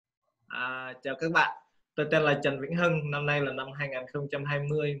Chào các bạn, tôi tên là Trần Vĩnh Hưng, năm nay là năm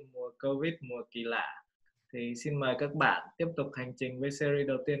 2020, mùa Covid, mùa kỳ lạ. Thì xin mời các bạn tiếp tục hành trình với series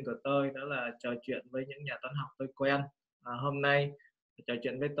đầu tiên của tôi, đó là trò chuyện với những nhà toán học tôi quen. Hôm nay trò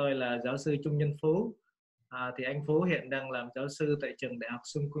chuyện với tôi là giáo sư Chung Nhân Phú. Thì anh Phú hiện đang làm giáo sư tại trường Đại học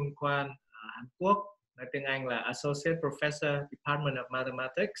Chung ở Hàn Quốc, nói tiếng Anh là Associate Professor Department of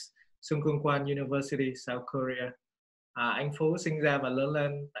Mathematics, Chung University, South Korea. Anh Phú sinh ra và lớn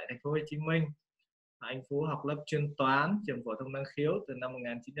lên tại thành phố Hồ Chí Minh. Anh Phú học lớp chuyên toán trường phổ thông năng khiếu từ năm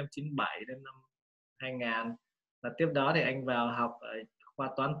 1997 đến năm 2000. Và tiếp đó thì anh vào học ở khoa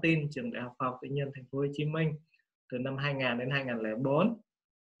toán tin trường Đại học Khoa học Tự nhiên thành phố Hồ Chí Minh từ năm 2000 đến 2004.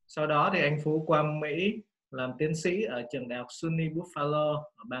 Sau đó thì anh Phú qua Mỹ làm tiến sĩ ở trường Đại học SUNY Buffalo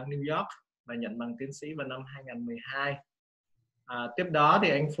ở bang New York và nhận bằng tiến sĩ vào năm 2012. Tiếp đó thì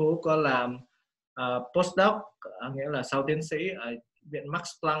anh Phú có làm postdoc, nghĩa là sau tiến sĩ ở Viện Max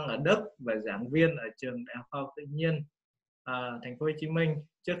Planck ở Đức và giảng viên ở trường Đại học Khoa học Tự nhiên thành phố Hồ Chí Minh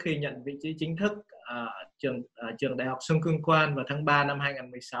trước khi nhận vị trí chính thức ở trường Đại học Chung vào tháng 3 năm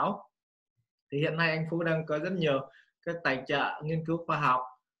 2016. Thì hiện nay anh Phú đang có rất nhiều các tài trợ nghiên cứu khoa học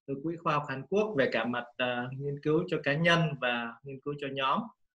từ Quỹ Khoa học Hàn Quốc về cả mặt nghiên cứu cho cá nhân và nghiên cứu cho nhóm.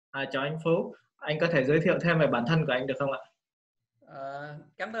 Chào anh Phú, anh có thể giới thiệu thêm về bản thân của anh được không ạ?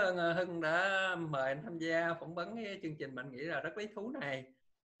 Cảm ơn Hưng đã mời anh tham gia phỏng vấn cái chương trình mình nghĩ là rất lý thú này.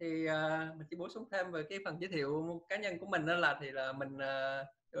 Thì mình chỉ bổ sung thêm về cái phần giới thiệu cá nhân của mình, đó là mình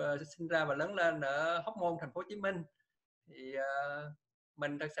sinh ra và lớn lên ở Hóc Môn, thành phố Hồ Chí Minh. Thì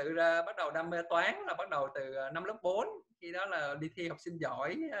mình thật sự ra bắt đầu đam mê toán là bắt đầu từ năm lớp 4, khi đó là đi thi học sinh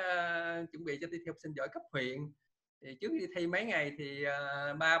giỏi, chuẩn bị cho đi thi học sinh giỏi cấp huyện. Thì trước khi thi mấy ngày thì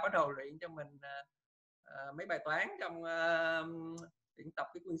ba bắt đầu luyện cho mình mấy bài toán trong tuyển tập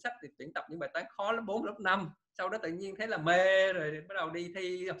cái cuốn sách, thì tuyển tập những bài toán khó lớp 4, lớp 5. Sau đó tự nhiên thấy là mê rồi, bắt đầu đi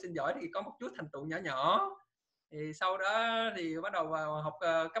thi học sinh giỏi thì có một chút thành tựu nhỏ nhỏ. Thì sau đó thì bắt đầu vào học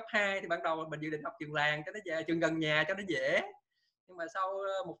cấp 2 thì ban đầu mình dự định học trường làng cho nó dễ, trường gần nhà cho nó dễ. Nhưng mà sau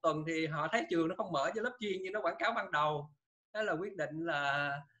một tuần thì họ thấy trường nó không mở cho lớp chuyên như nó quảng cáo ban đầu. Thế là quyết định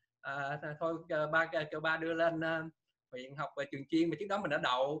là thôi kêu ba đưa lên huyện học về trường chuyên, mà trước đó mình đã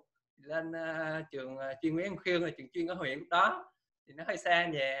đậu lên trường chuyên Nguyễn An Khương, là trường chuyên ở huyện lúc đó. Thì nó hơi xa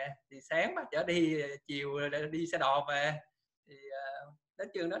nhà, thì sáng mà chở đi, chiều đi xe đò về. Thì đến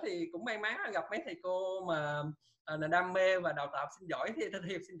trường đó thì cũng may mắn gặp mấy thầy cô mà là đam mê và đào tạo học sinh giỏi, thì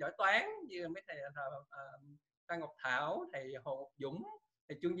thi học sinh giỏi toán như mấy thầy Phan Ngọc Thảo, thầy Hồ Ngọc Dũng,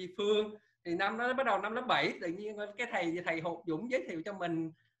 thầy Trương Di Phương. Thì năm đó bắt đầu năm lớp 7 tự nhiên cái thầy Hồ Ngọc Dũng giới thiệu cho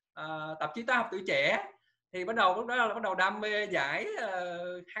mình tạp chí Toán học Tuổi Trẻ. Thì lúc đó là bắt đầu đam mê giải,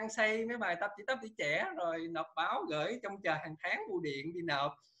 hăng say mấy bài tạp chí Toán học Tuổi Trẻ, rồi nộp báo gửi trong chờ hàng tháng bưu điện đi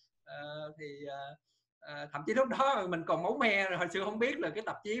nộp. Thậm chí lúc đó mình còn máu me, rồi hồi xưa không biết là cái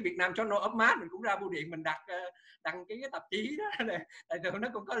tạp chí Việt Nam Journal of Math mình cũng ra bưu điện mình đăng cái tạp chí đó, tại thường nó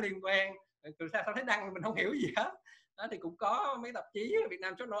cũng có liên quan. Từ sao thấy đăng mình không hiểu gì hết đó, thì cũng có mấy tạp chí Việt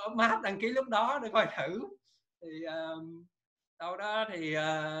Nam Journal of Math đăng ký lúc đó để coi thử. Thì sau đó thì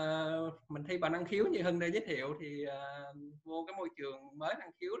mình thi vào năng khiếu như Hưng đã giới thiệu, thì vô cái môi trường mới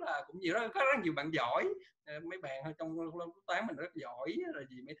năng khiếu là cũng nhiều đó, có rất nhiều bạn giỏi. Mấy bạn trong toán mình rất giỏi rồi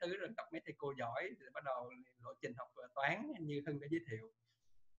gì mấy thứ, rồi gặp mấy thầy cô giỏi thì bắt đầu lộ trình học toán như Hưng đã giới thiệu.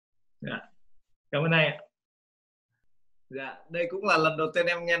 Dạ. Cảm ơn anh ạ. Dạ, đây cũng là lần đầu tiên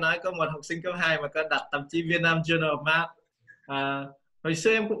em nghe nói có một học sinh cấp 2 mà có đặt tạp chí Vietnam Journal of Math. Hồi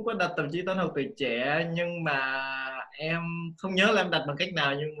xưa em cũng có đặt tạp chí Toán học Tuổi Trẻ, nhưng mà em không nhớ là em đặt bằng cách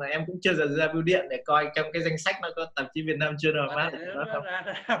nào, nhưng mà em cũng chưa giờ ra bưu điện để coi trong cái danh sách nó có tạp chí Vietnam Journal of Math ở đó không.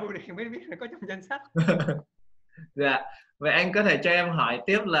 Ra bưu điện mới biết là có trong danh sách. Dạ, vậy anh có thể cho em hỏi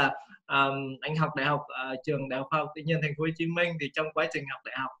tiếp là anh học đại học ở trường Đại học Khoa học Tự nhiên thành phố Hồ Chí Minh, thì trong quá trình học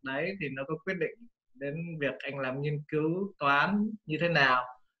đại học đấy thì nó có quyết định đến việc anh làm nghiên cứu toán như thế nào?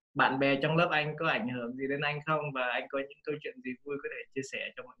 Bạn bè trong lớp anh có ảnh hưởng gì đến anh không, và anh có những câu chuyện gì vui có thể chia sẻ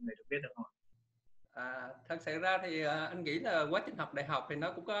cho mọi người được biết được không? Thật sự ra thì anh nghĩ là quá trình học đại học thì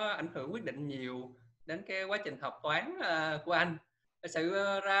nó cũng có ảnh hưởng quyết định nhiều đến cái quá trình học toán của anh. Thật sự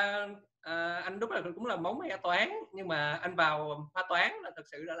ra anh đúng là cũng là máu me toán, nhưng mà anh vào khoa toán là thật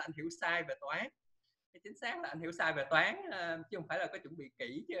sự là anh hiểu sai về toán. Cái chính xác là anh hiểu sai về toán, chứ không phải là có chuẩn bị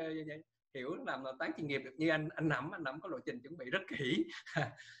kỹ hiểu làm toán chuyên nghiệp được như anh nắm có lộ trình chuẩn bị rất kỹ.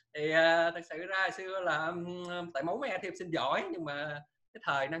 Thì thật sự ra hồi xưa là tại máu me thi học sinh giỏi, nhưng mà cái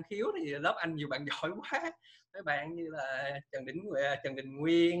thời năng khiếu thì lớp anh nhiều bạn giỏi quá. Mấy bạn như là Trần Đình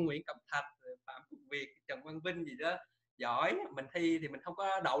Nguyên, Nguyễn Cẩm Thạch, Phạm Quốc Việt, Trần Văn Vinh gì đó giỏi. Mình thi thì mình không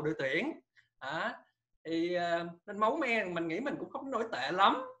có đậu đội tuyển thì nên máu me mình nghĩ mình cũng không nổi tệ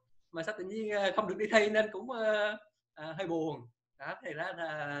lắm, mà sao tự nhiên không được đi thi nên cũng hơi buồn đó. Thì đó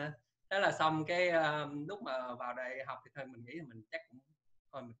là Thế là xong cái lúc mà vào đại học thì thôi mình nghĩ là mình chắc cũng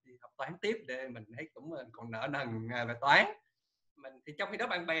thôi mình đi học toán tiếp, để mình thấy cũng còn nợ nần về toán. Mình thì trong khi đó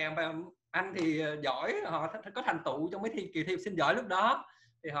bạn bè và anh thì giỏi, họ có thành tựu trong mấy kỳ thi học sinh giỏi lúc đó,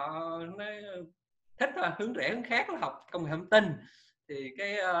 thì họ nói thích là hướng rẽ hướng khác là học công nghệ thông tin. Thì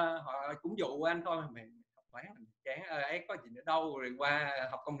cái họ cũng dụ anh thôi, mình học toán mình chán ấy, có gì nữa đâu, rồi qua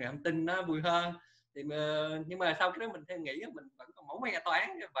học công nghệ thông tin nó vui hơn. Thì nhưng mà sau cái đó mình thêm nghĩ là mình vẫn còn máu mê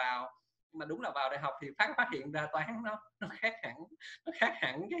toán vào. Nhưng mà đúng là vào đại học thì phát hiện ra toán nó khác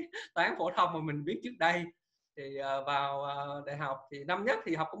hẳn cái toán phổ thông mà mình biết trước đây. Thì vào đại học thì năm nhất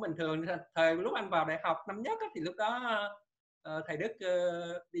thì học cũng bình thường. Thời lúc anh vào đại học năm nhất thì lúc đó thầy Đức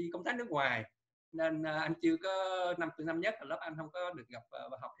đi công tác nước ngoài, nên anh chưa có từ năm nhất là lớp anh không có được gặp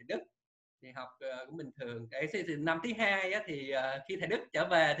và học thầy Đức, thì học cũng bình thường. Cái thì năm thứ hai thì khi thầy Đức trở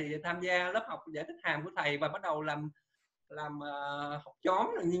về thì tham gia lớp học giải thích hàm của thầy và bắt đầu làm học nhóm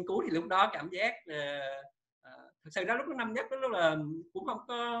nghiên cứu. Thì lúc đó cảm giác thực sự ra lúc đó năm nhất đó là cũng không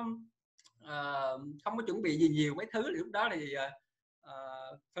có chuẩn bị gì nhiều mấy thứ. Thì lúc đó thì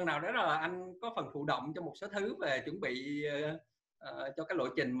phần nào đó là anh có phần thụ động trong một số thứ về chuẩn bị cho cái lộ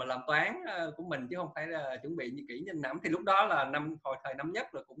trình mà làm toán của mình, chứ không phải là chuẩn bị như kỹ như năm. Thì lúc đó là thời năm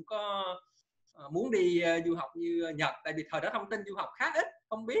nhất là cũng có muốn đi du học như Nhật, tại vì thời đó thông tin du học khá ít,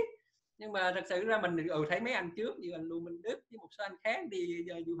 không biết. Nhưng mà thật sự ra mình thấy mấy anh trước như anh Lưu Minh Đức với một số anh khác đi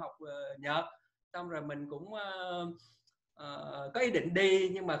du học Nhật, xong rồi mình cũng có ý định đi,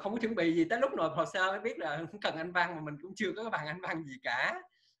 nhưng mà không có chuẩn bị gì. Tới lúc nộp hồ sơ mới biết là cần Anh văn, mà mình cũng chưa có bằng Anh văn gì cả.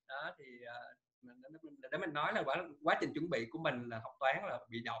 Đó thì để mình nói là quá trình chuẩn bị của mình là học toán là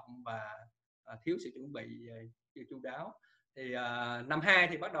bị động và thiếu sự chuẩn bị chưa chu đáo. Thì năm 2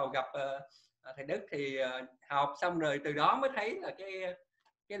 thì bắt đầu gặp thầy Đức, thì học xong rồi từ đó mới thấy là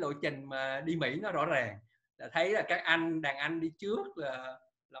cái lộ trình mà đi Mỹ nó rõ ràng. Là thấy là các đàn anh đi trước là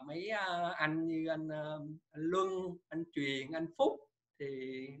mấy anh như anh Luân, anh Truyền, anh Phúc,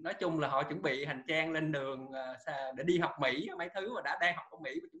 thì nói chung là họ chuẩn bị hành trang lên đường để đi học Mỹ, mấy thứ mà đang học ở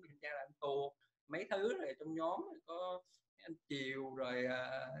Mỹ và chuẩn bị hành trang là anh Tù, mấy thứ rồi trong nhóm có anh Chiều, rồi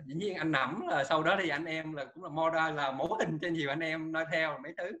dĩ nhiên anh Nẫm, là sau đó thì anh em là cũng là model, là mẫu hình cho nhiều anh em nói theo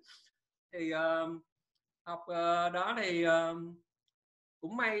mấy thứ. Thì học đó thì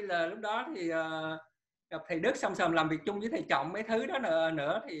cũng may là lúc đó thì gặp thầy Đức, xong làm việc chung với thầy Trọng mấy thứ đó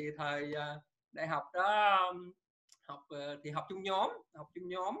nữa. Thì thời đại học đó thì học chung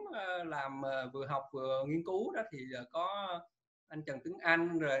nhóm làm vừa học vừa nghiên cứu đó. Thì có anh Trần Tuấn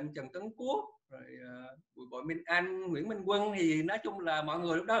Anh, rồi anh Trần Tấn Quốc, rồi Bùi Bội Minh Anh, Nguyễn Minh Quân. Thì nói chung là mọi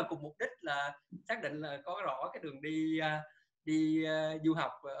người lúc đó là cùng mục đích là xác định là có rõ cái đường đi du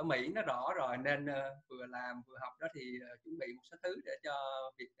học ở Mỹ nó rõ rồi, nên vừa làm vừa học đó thì chuẩn bị một số thứ để cho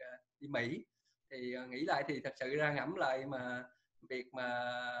việc đi Mỹ. Thì nghĩ lại thì thật sự ra ngẫm lại mà việc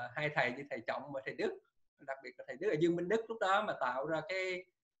mà hai thầy như thầy Trọng và thầy Đức, đặc biệt là thầy Đức là Dương Minh Đức, lúc đó mà tạo ra cái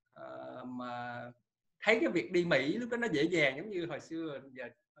mà thấy cái việc đi Mỹ lúc đó nó dễ dàng, giống như hồi xưa giờ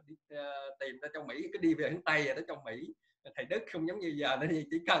đi tìm ra trong Mỹ cứ đi về hướng Tây rồi tới trong Mỹ. Thầy Đức không giống như giờ nữa,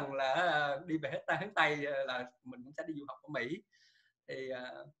 chỉ cần là đi về hết hướng Tây là mình cũng sẽ đi du học ở Mỹ.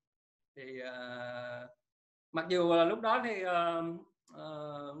 Thì mặc dù lúc đó thì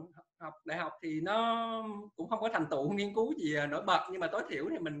học đại học thì nó cũng không có thành tựu nghiên cứu gì nổi bật, nhưng mà tối thiểu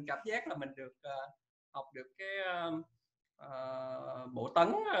thì mình cảm giác là mình được học được cái bộ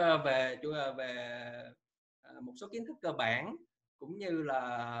tấn về một số kiến thức cơ bản, cũng như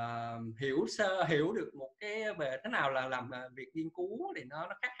là hiểu được một cái về thế nào là làm việc nghiên cứu. Thì nó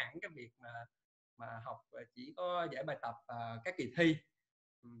khác hẳn cái việc mà học chỉ có giải bài tập các kỳ thi.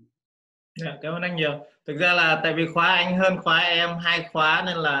 Dạ, cảm ơn anh nhiều. Thực ra là tại vì khóa anh hơn khóa em 2 khóa,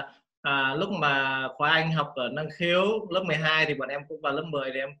 nên là lúc mà khóa anh học ở năng khiếu lớp 12 thì bọn em cũng vào lớp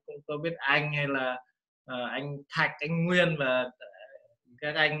 10 thì em cũng có biết anh, hay là anh Thạch, anh Nguyên, và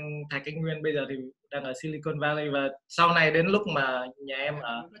các anh Thạch, anh Nguyên bây giờ thì đang ở Silicon Valley. Và sau này đến lúc mà nhà em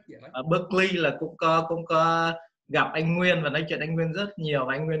ở Berkeley là cũng có gặp anh Nguyên và nói chuyện anh Nguyên rất nhiều.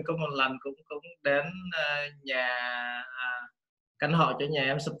 Anh Nguyên có một lần cũng đến nhà căn hộ cho nhà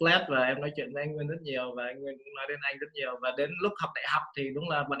em Splat, và em nói chuyện với anh Nguyên rất nhiều, và anh Nguyên cũng nói đến anh rất nhiều. Và đến lúc học đại học thì đúng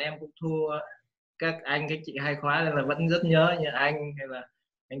là bọn em cũng thua các anh các chị 2 khóa, nên là vẫn rất nhớ như anh, hay là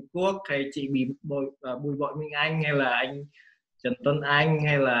anh Quốc, hay chị Bùi Bội Minh Anh, hay là anh Trần Tuấn Anh,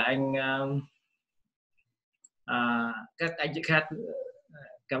 hay là anh các anh chị khác.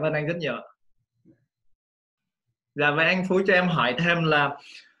 Cảm ơn anh rất nhiều. Dạ, vậy anh Phú cho em hỏi thêm là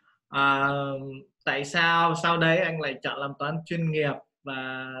tại sao sau đấy anh lại chọn làm toán chuyên nghiệp,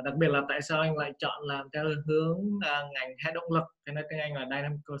 và đặc biệt là tại sao anh lại chọn làm theo hướng ngành hệ động lực, hay nói tiếng Anh là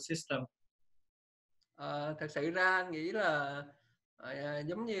Dynamical System? Thật sự ra nghĩ là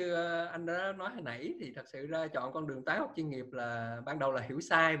Giống như anh đã nói hồi nãy thì thật sự ra chọn con đường toán học chuyên nghiệp là ban đầu là hiểu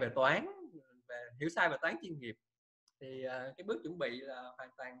sai về toán chuyên nghiệp, thì cái bước chuẩn bị là hoàn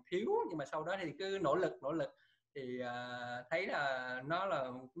toàn thiếu, nhưng mà sau đó thì cứ nỗ lực thì thấy là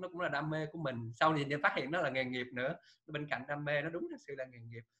nó cũng là đam mê của mình. Sau thì phát hiện nó là nghề nghiệp nữa, bên cạnh đam mê nó đúng thật sự là nghề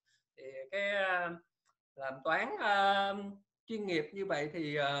nghiệp. Thì cái làm toán chuyên nghiệp như vậy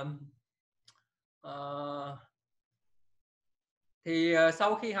thì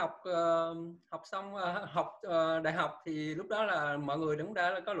sau khi học xong đại học thì lúc đó là mọi người cũng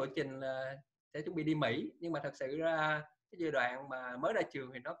đã có lộ trình là sẽ chuẩn bị đi Mỹ, nhưng mà thật sự ra cái giai đoạn mà mới ra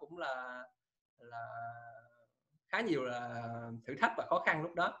trường thì nó cũng là khá nhiều là thử thách và khó khăn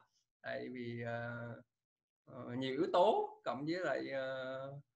lúc đó, tại vì nhiều yếu tố cộng với lại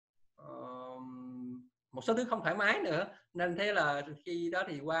một số thứ không thoải mái nữa, nên thế là khi đó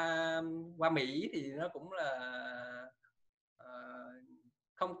thì qua Mỹ thì nó cũng là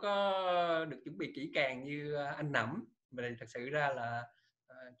không có được chuẩn bị kỹ càng như anh Nẫm. Vì thật sự ra là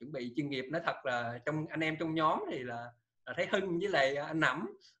chuẩn bị chuyên nghiệp, nói thật là trong anh em trong nhóm thì là thấy Hưng với lại anh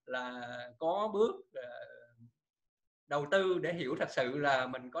Nẫm là có bước đầu tư để hiểu thật sự là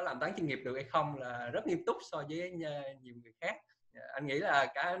mình có làm toán chuyên nghiệp được hay không, là rất nghiêm túc so với nhiều người khác. Anh nghĩ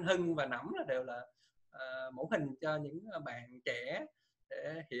là cả anh Hưng và Nẫm là đều là mẫu hình cho những bạn trẻ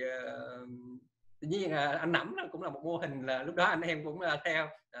để tự nhiên anh Nẫm cũng là một mô hình là lúc đó anh em cũng theo.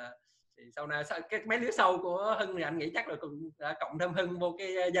 Thì sau này cái mấy đứa sau của Hưng thì anh nghĩ chắc là cũng đã cộng thêm Hưng vô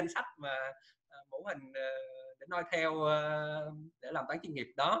cái danh sách mà mẫu hình để noi theo để làm toán chuyên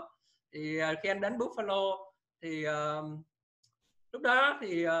nghiệp đó. Thì khi anh đến Buffalo thì lúc đó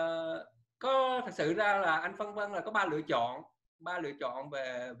thì có thật sự ra là anh phân vân là có ba lựa chọn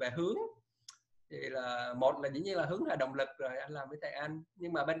về hướng. Thì là một là dĩ nhiên là hướng là động lực, rồi anh làm với thầy anh,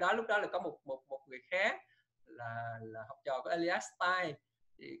 nhưng mà bên đó lúc đó là có một người khác là học trò của Elias Stein,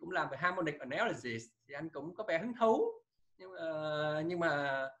 thì cũng làm về harmonic analysis, thì anh cũng có vẻ hứng thú, nhưng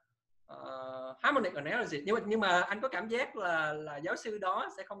mà harmonic analysis, nhưng mà anh có cảm giác là giáo sư đó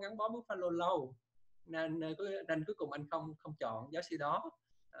sẽ không gắn bó Buffalo lâu, nên cuối cùng anh không chọn giáo sư đó.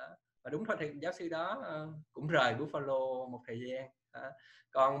 Và đúng thôi thì giáo sư đó cũng rời Buffalo một thời gian.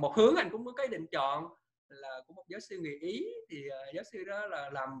 Còn một hướng anh cũng có cái định chọn là của một giáo sư người Ý, thì giáo sư đó là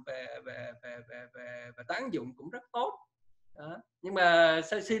làm về toán ứng dụng cũng rất tốt. Nhưng mà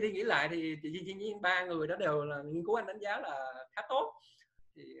sau khi đi nghĩ lại thì dĩ nhiên ba người đó đều là nghiên cứu anh đánh giá là khá tốt.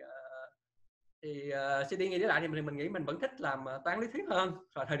 Thì CD nghĩ lại thì mình nghĩ mình vẫn thích làm toán lý thuyết hơn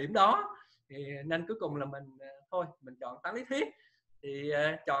vào thời điểm đó, thì nên cuối cùng là mình chọn toán lý thuyết. Thì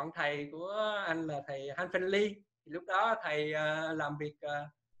chọn thầy của anh là thầy Han Lee. Thì lúc đó thầy làm việc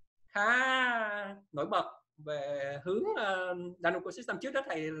khá nổi bật về hướng dynamical ecosystem. Trước đó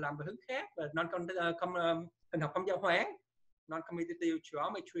thầy làm về hướng khác, về hình học không giao hoán, non-commutative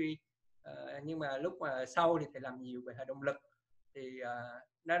geometry, nhưng mà lúc mà sau thì thầy làm nhiều về hệ động lực. Thì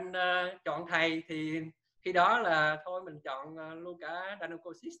nên chọn thầy thì khi đó là thôi mình chọn luôn cả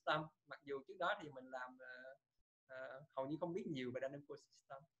dynamical system, mặc dù trước đó thì mình làm hầu như không biết nhiều về dynamical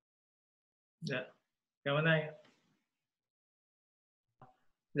system. Dạ, cảm ơn anh.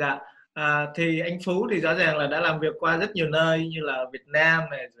 Dạ, thì anh Phú thì rõ ràng là đã làm việc qua rất nhiều nơi như là Việt Nam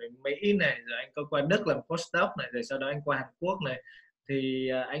này, rồi Mỹ này, rồi anh có qua Đức làm postdoc này, rồi sau đó anh qua Hàn Quốc này. Thì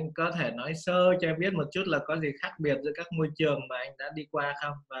anh có thể nói sơ cho em biết một chút là có gì khác biệt giữa các môi trường mà anh đã đi qua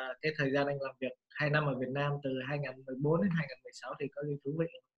không? Và cái thời gian anh làm việc 2 năm ở Việt Nam từ 2014 đến 2016 thì có gì thú vị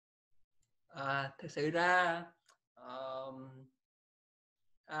không? Thực sự ra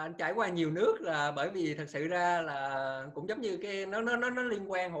anh trải qua nhiều nước là bởi vì thật sự ra là cũng giống như cái nó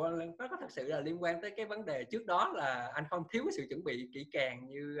liên quan, hoặc là nó có thật sự là liên quan tới cái vấn đề trước đó là anh không thiếu cái sự chuẩn bị kỹ càng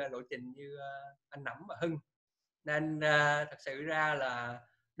như lộ trình như anh Nẫm và Hưng, nên thật sự ra là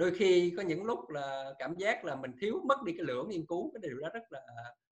đôi khi có những lúc là cảm giác là mình mất đi cái lửa nghiên cứu. Cái điều đó rất là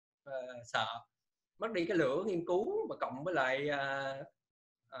sợ, mất đi cái lửa nghiên cứu, và cộng với lại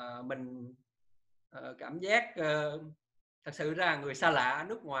mình cảm giác thật sự ra người xa lạ ở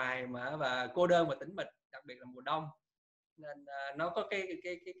nước ngoài và cô đơn và tĩnh mịch, đặc biệt là mùa đông, nên nó có cái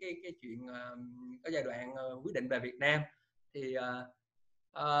chuyện có giai đoạn quyết định về Việt Nam. Thì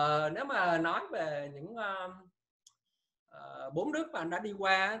nếu mà nói về những 4 nước mà anh đã đi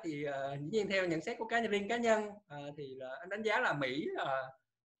qua thì dĩ nhiên theo nhận xét của riêng cá nhân thì là anh đánh giá là Mỹ là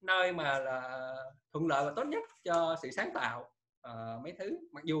nơi mà là thuận lợi và tốt nhất cho sự sáng tạo mấy thứ,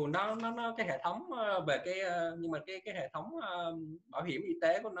 mặc dù nó cái hệ thống về cái nhưng mà cái hệ thống bảo hiểm y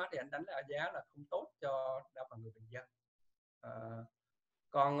tế của nó thì anh đánh giá là không tốt cho đa phần người bình dân.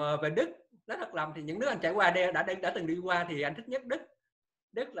 Còn về Đức, nói thật lòng thì những nước anh trải qua đã từng đi qua thì anh thích nhất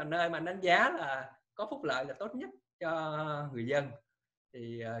Đức là nơi mà anh đánh giá là có phúc lợi là tốt nhất cho người dân.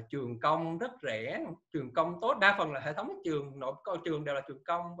 thì trường công rất rẻ, trường công tốt, đa phần là hệ thống trường nội trường đều là trường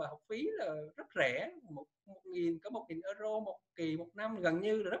công và học phí là rất rẻ, 1.000 euro một kỳ một năm, gần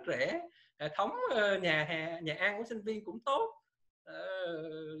như là rất rẻ. Hệ thống nhà ăn của sinh viên cũng tốt,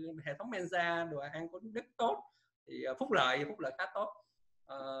 hệ thống mensa đồ ăn của Đức tốt, thì phúc lợi khá tốt.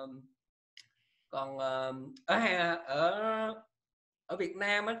 Còn ở Việt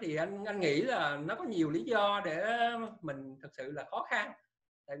Nam á, thì anh nghĩ là nó có nhiều lý do để mình thực sự là khó khăn.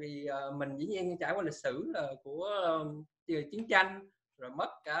 Tại vì mình dĩ nhiên trải qua lịch sử là của chiến tranh, rồi mất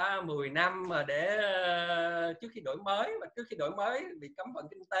cả 10 năm mà để trước khi đổi mới, và trước khi đổi mới bị cấm vận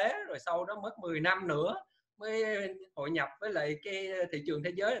kinh tế, rồi sau đó mất 10 năm nữa mới hội nhập với lại cái thị trường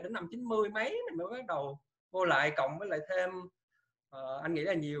thế giới, là đến năm 90 mấy mình mới bắt đầu vô lại, cộng với lại thêm anh nghĩ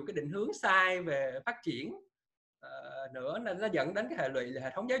là nhiều cái định hướng sai về phát triển nữa, nên nó dẫn đến cái hệ lụy là hệ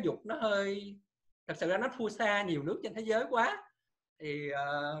thống giáo dục nó hơi, thật sự ra nó thua xa nhiều nước trên thế giới quá, thì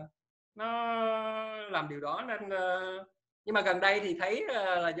nó làm điều đó nên nhưng mà gần đây thì thấy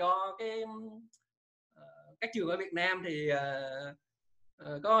là do các trường ở Việt Nam thì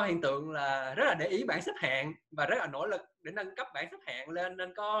có hiện tượng là rất là để ý bảng xếp hạng và rất là nỗ lực để nâng cấp bảng xếp hạng lên,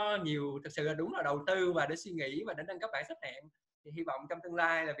 nên có nhiều, thực sự là đúng là đầu tư và để suy nghĩ và để nâng cấp bảng xếp hạng. Thì hy vọng trong tương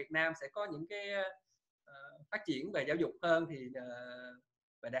lai là Việt Nam sẽ có những cái phát triển về giáo dục hơn, thì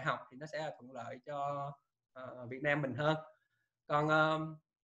về đại học thì nó sẽ là thuận lợi cho Việt Nam mình hơn. Còn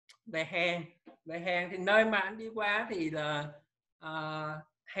về Hàn thì nơi mà anh đi qua thì là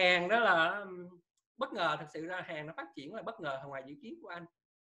Hàn đó là bất ngờ, thật sự ra Hàn nó phát triển là bất ngờ ngoài dự kiến của anh.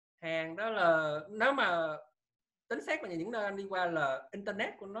 Hàn đó là nếu mà tính xét vào những nơi anh đi qua là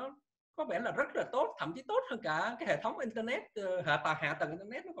internet của nó có vẻ là rất là tốt, thậm chí tốt hơn cả cái hệ thống internet, hạ tầng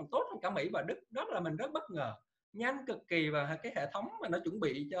internet nó còn tốt hơn cả Mỹ và Đức. Đó là mình rất bất ngờ, nhanh cực kỳ, và cái hệ thống mà nó chuẩn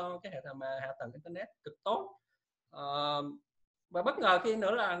bị cho cái hệ thống hạ tầng internet cực tốt. Và bất ngờ khi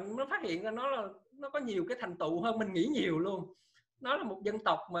nữa là nó phát hiện ra nó có nhiều cái thành tựu hơn mình nghĩ nhiều luôn. Nó là một dân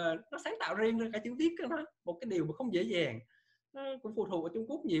tộc mà nó sáng tạo riêng ra cả chữ viết của nó, một cái điều mà không dễ dàng. Nó cũng phụ thuộc vào Trung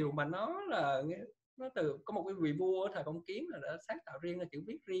Quốc nhiều, mà nó từ có một cái vị vua ở thời phong kiến là đã sáng tạo riêng ra chữ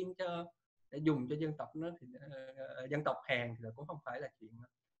viết riêng để dùng cho dân tộc nó, thì dân tộc Hàn thì cũng không phải là chuyện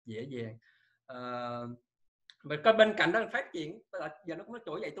dễ dàng. Và bên cạnh đó là phát triển giờ nó cũng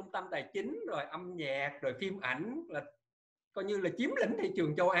trỗi dậy trung tâm tài chính, rồi âm nhạc, rồi phim ảnh, là coi như là chiếm lĩnh thị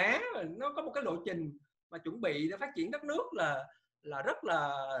trường châu Á. Nó có một cái lộ trình mà chuẩn bị để phát triển đất nước là rất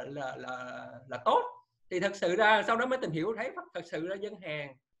là tốt. Thì thật sự ra sau đó mới tìm hiểu thấy thật sự ra dân Hàn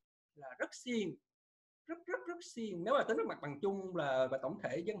là rất siêng, rất siêng. Nếu mà tính mặt bằng chung là và tổng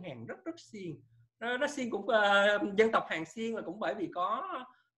thể dân Hàn rất siêng. Nó siêng cũng dân tộc Hàn siêng là cũng bởi vì có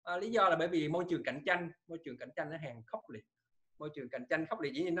lý do là bởi vì môi trường cạnh tranh ở Hàn khốc liệt. Môi trường cạnh tranh khốc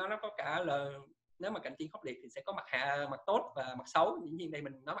liệt, dĩ nhiên nó có cả là nếu mà cạnh tranh khốc liệt thì sẽ có mặt tốt và mặt xấu. Dĩ nhiên đây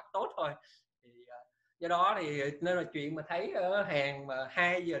mình nói mặt tốt thôi. Thì do đó thì nên là chuyện mà thấy ở Hàn mà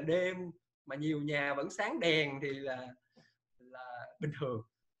 2 giờ đêm mà nhiều nhà vẫn sáng đèn thì là bình thường.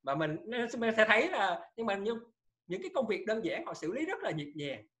 Và mình sẽ thấy là, nhưng mà những cái công việc đơn giản họ xử lý rất là nhịp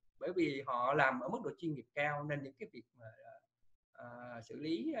nhàng, bởi vì họ làm ở mức độ chuyên nghiệp cao, nên những cái việc mà xử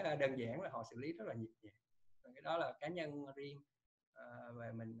lý đơn giản là họ xử lý rất là nhịp nhàng. Cái đó là cá nhân riêng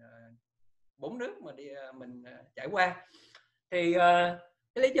về mình 4 nước mà mình trải qua. Thì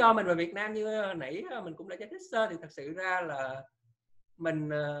cái lý do mình về Việt Nam như nãy mình cũng đã giải thích sơ, thì thật sự ra là mình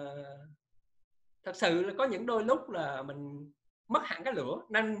thật sự là có những đôi lúc là mình mất hẳn cái lửa,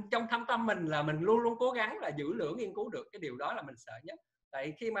 nên trong thâm tâm mình là mình luôn luôn cố gắng là giữ lửa nghiên cứu được. Cái điều đó là mình sợ nhất,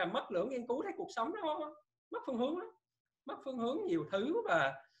 tại khi mà mất lửa nghiên cứu thấy cuộc sống nó mất phương hướng nhiều thứ,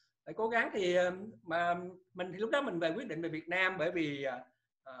 và phải cố gắng. Thì mà mình thì lúc đó mình quyết định về Việt Nam, bởi vì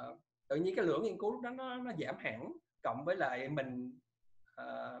tự nhiên cái lửa nghiên cứu lúc đó nó giảm hẳn, cộng với lại mình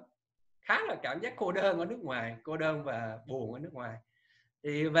khá là cảm giác cô đơn ở nước ngoài, cô đơn và buồn ở nước ngoài.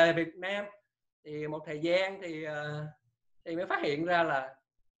 Thì về Việt Nam thì một thời gian thì mới phát hiện ra là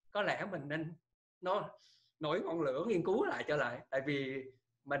có lẽ mình nên nổi ngọn lửa nghiên cứu lại trở lại. Tại vì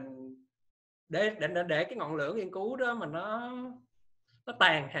mình để cái ngọn lửa nghiên cứu đó mà nó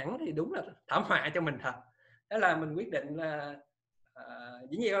tàn hẳn thì đúng là thảm họa cho mình thật. Thế là mình quyết định là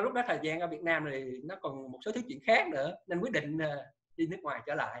dĩ nhiên lúc đó thời gian ở Việt Nam thì nó còn một số thứ chuyện khác nữa, nên quyết định đi nước ngoài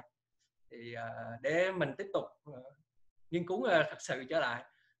trở lại, thì để mình tiếp tục nghiên cứu thật sự trở lại.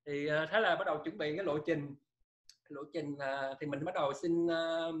 Thì thế là bắt đầu chuẩn bị cái lộ trình thì mình bắt đầu xin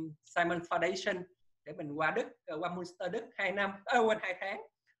Simon Foundation để mình qua Đức, qua Münster Đức 2 tháng.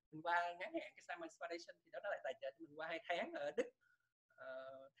 Mình qua ngắn hạn cái Simon Foundation, thì đó lại tài trợ cho mình qua 2 tháng ở Đức,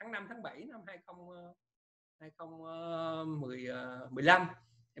 tháng 5 tháng 7 năm 2015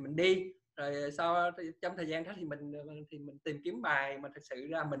 thì mình đi. rồi sau trong thời gian đó thì mình tìm kiếm bài mà thực sự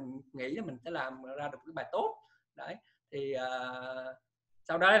ra mình nghĩ là mình sẽ làm ra được cái bài tốt đấy. Thì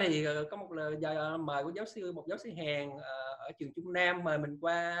sau đó thì có một lời mời của một giáo sư Hàn ở trường Trung Nam mời mình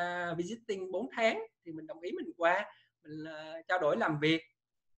qua visiting 4 tháng, thì mình đồng ý mình qua, mình trao đổi làm việc.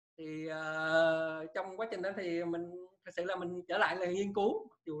 Thì trong quá trình đó thì mình thật sự là mình trở lại là nghiên cứu,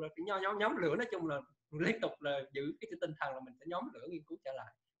 mặc dù là cái nhóm lửa, nói chung là liên tục là giữ cái tinh thần là mình sẽ nhóm lửa nghiên cứu trở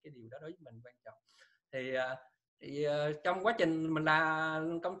lại, cái điều đó đối với mình quan trọng. Thì trong quá trình mình là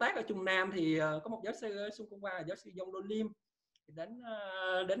công tác ở Trung Nam thì có một giáo sư xung quanh qua là giáo sư Dông Đô Liêm, thì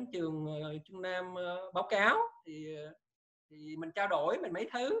đến trường Trung Nam báo cáo, thì mình trao đổi mình mấy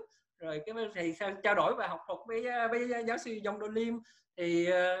thứ, rồi cái thì trao đổi và học thuật với giáo sư Dông Đô Liêm. Thì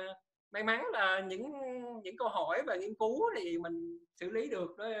may mắn là những câu hỏi và nghiên cứu thì mình xử lý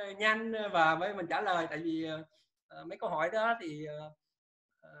được nhanh và với mình trả lời, tại vì mấy câu hỏi đó thì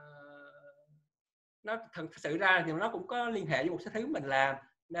nó thật sự ra thì nó cũng có liên hệ với một số thứ mình làm,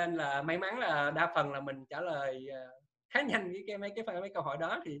 nên là may mắn là đa phần là mình trả lời khá nhanh với mấy câu hỏi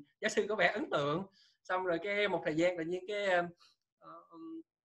đó, thì giáo sư có vẻ ấn tượng. Xong rồi cái một thời gian tự nhiên cái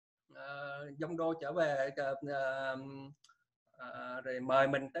Dông Đô trở về rồi mời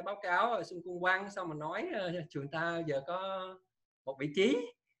mình tới báo cáo ở Xuân Cung Quang, xong mà nói trường ta giờ có một vị trí,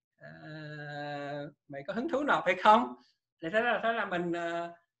 mày có hứng thú nộp hay không? Thì thế là mình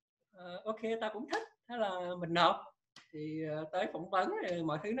ok, ta cũng thích, thế là mình nộp. Thì tới phỏng vấn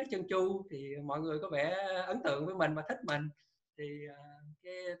mọi thứ nó trơn tru, thì mọi người có vẻ ấn tượng với mình và thích mình. Thì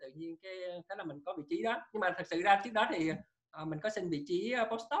cái tự nhiên cái thế là mình có vị trí đó. Nhưng mà thật sự ra trước đó thì mình có xin vị trí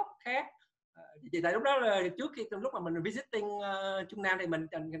postdoc khác. Vì tại lúc đó là trước khi lúc mà mình visiting Trung Nam thì mình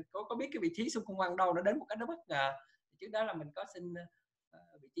có biết cái vị trí Xuân Cung Quang đâu, nó đến một cách nó bất ngờ. Trước đó là mình có xin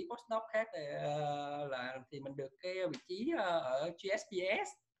vị trí postdoc khác, thì mình được cái vị trí ở GSPS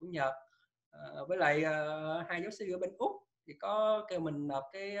của Nhật, với lại hai giáo sư ở bên Úc thì có kêu mình nộp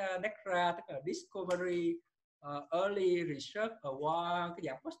cái DECRA, tức là Discovery Early Research Award, cái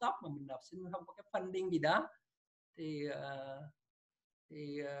dạng postdoc mà mình nộp xin không có cái funding gì đó. Thì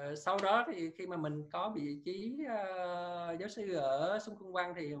sau đó thì khi mà mình có vị trí giáo sư ở Xuân Cung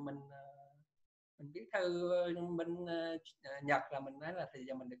Quang thì mình viết thư bên Nhật, là mình nói là thì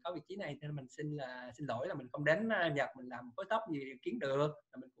giờ mình được có vị trí này nên mình xin lỗi là mình không đến Nhật mình làm phối tóc gì kiến được.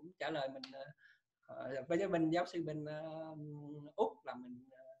 Là mình cũng trả lời mình với bên giáo sư bên Úc là mình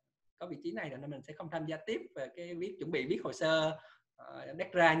có vị trí này rồi nên mình sẽ không tham gia tiếp về cái chuẩn bị viết hồ sơ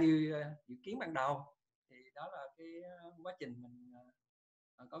đét ra như dự kiến ban đầu. Thì đó là cái quá trình mình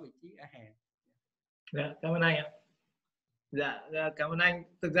có vị trí ở Hàn. Dạ, cảm ơn anh ạ. Dạ, cảm ơn anh.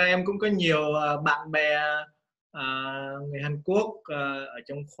 Thực ra em cũng có nhiều bạn bè người Hàn Quốc ở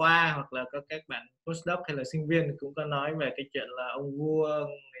trong khoa, hoặc là các bạn postdoc hay là sinh viên cũng có nói về cái chuyện là ông vua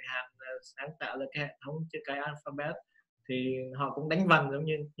người Hàn sáng tạo ra cái hệ thống chữ cái alphabet, thì họ cũng đánh vần giống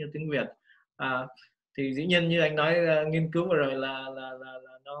như tiếng Việt. Thì dĩ nhiên như anh nói, nghiên cứu vừa rồi là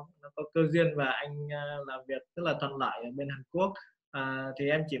nó có cơ duyên và anh làm việc rất là thuận lợi ở bên Hàn Quốc. Thì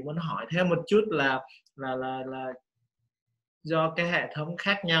em chỉ muốn hỏi thêm một chút là do cái hệ thống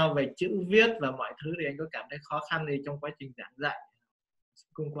khác nhau về chữ viết và mọi thứ, thì anh có cảm thấy khó khăn gì trong quá trình giảng dạy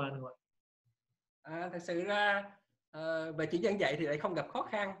công quan không ạ? Thật sự ra về chữ giảng dạy thì lại không gặp khó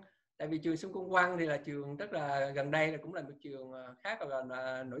khăn, tại vì trường Xuân Cung Quang thì là trường rất là gần đây, là cũng là một trường khá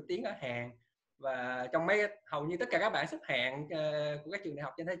là nổi tiếng ở Hàn, và trong hầu như tất cả các bảng xếp hạng của các trường đại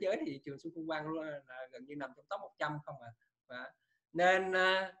học trên thế giới thì trường Xuân Cung Quang luôn là gần như nằm trong top 100 không à. Nên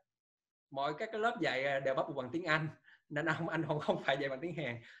mọi các cái lớp dạy đều bắt buộc bằng tiếng Anh, nên anh không phải dạy bằng tiếng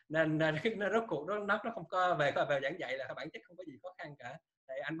Hàn, nên nó rốt cuộc nó không có về giảng dạy là bản chất không có gì khó khăn cả,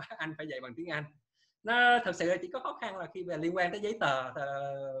 tại anh phải dạy bằng tiếng Anh. Nó thật sự chỉ có khó khăn là khi về liên quan tới giấy tờ,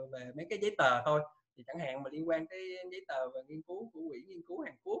 về mấy cái giấy tờ thôi. Thì chẳng hạn mà liên quan tới giấy tờ về nghiên cứu của quỹ nghiên cứu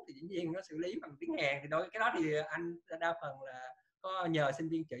Hàn Quốc thì dĩ nhiên nó xử lý bằng tiếng Hàn, thì đôi cái đó thì anh đa phần là có nhờ sinh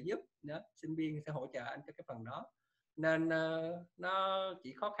viên trợ giúp nữa, sinh viên sẽ hỗ trợ anh cho cái phần đó. Nên nó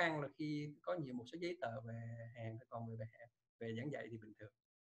chỉ khó khăn là khi có một số giấy tờ về Hàn, còn về giảng dạy thì bình thường.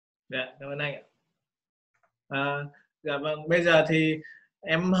 Dạ, cảm ơn anh ạ. Dạ vâng, bây giờ thì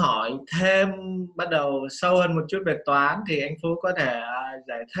em hỏi thêm, bắt đầu sâu hơn một chút về toán, thì anh Phú có thể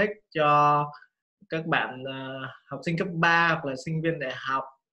giải thích cho các bạn học sinh cấp 3 hoặc là sinh viên đại học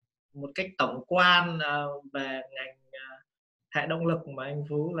một cách tổng quan về ngành hệ động lực mà anh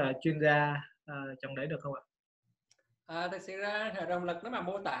Phú là chuyên gia trong đấy được không ạ? Thực sự ra hệ động lực nếu mà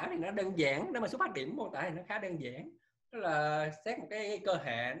mô tả thì nó đơn giản, nếu mà xuất phát điểm mô tả thì nó khá đơn giản, tức là xét một cái cơ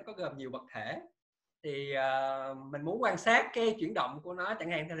hệ nó có gồm nhiều vật thể, thì mình muốn quan sát cái chuyển động của nó,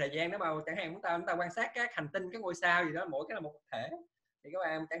 chẳng hạn theo thời gian nó bao, chẳng hạn chúng ta quan sát các hành tinh, các ngôi sao gì đó, mỗi cái là một vật thể. Thì các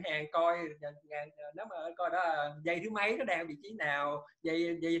bạn chẳng hạn coi nếu mà coi đó là giây thứ mấy nó đang ở vị trí nào,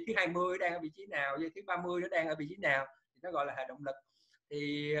 giây thứ 20 đang ở vị trí nào, giây thứ 30 nó đang ở vị trí nào, thì nó gọi là hệ động lực.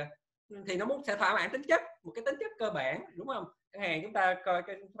 Thì nó sẽ thỏa mãn một cái tính chất cơ bản, đúng không? Chẳng hạn chúng ta coi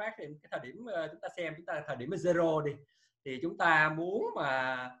cái phát hiện cái thời điểm chúng ta xem, chúng ta là thời điểm zero đi, thì chúng ta muốn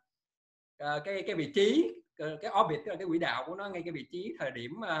mà cái vị trí cái orbit, tức là cái quỹ đạo của nó ngay cái vị trí thời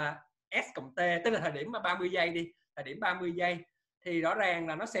điểm s cộng t, tức là thời điểm 30 giây đi, thời điểm 30 giây thì rõ ràng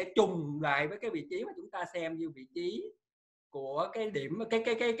là nó sẽ trùng lại với cái vị trí mà chúng ta xem như vị trí của cái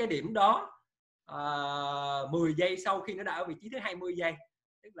điểm đó 10 giây sau khi nó đã ở vị trí thứ 20 giây.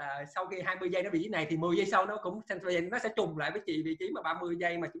 Tức là sau khi 20 giây nó vị trí này thì 10 giây sau nó cũng nó sẽ trùng lại với vị trí mà 30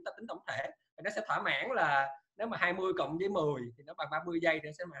 giây mà chúng ta tính tổng thể, và nó sẽ thỏa mãn là nếu mà 20 cộng với 10 thì nó bằng 30 giây, thì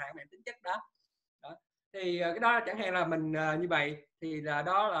nó sẽ thỏa mãn tính chất đó. Thì cái đó chẳng hạn là mình như vậy thì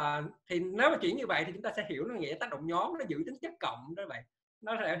thì nếu mà chuyển như vậy thì chúng ta sẽ hiểu nó nghĩa tác động nhóm, nó giữ tính chất cộng đó vậy,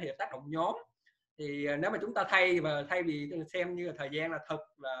 nó sẽ hiểu tác động nhóm. Thì nếu mà chúng ta thay vì xem như là thời gian là thực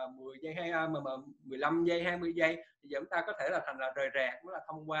là 10 giây hay mà 15 giây 20 giây thì giờ chúng ta có thể là thành là rời rạc, nó là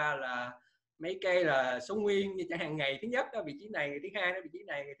thông qua là mấy cây là số nguyên, như chẳng hạn ngày thứ nhất ở vị trí này, ngày thứ hai ở vị trí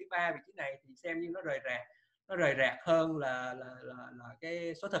này, ngày thứ ba vị trí này, thì xem như nó rời rạc hơn là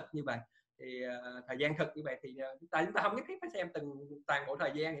cái số thực như vậy. Thì thời gian thực như vậy thì chúng ta không nhất thiết phải xem toàn bộ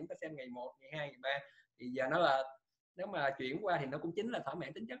thời gian, chúng ta xem ngày 1, ngày 2, ngày 3. Thì giờ nó là nếu mà chuyển qua thì nó cũng chính là thỏa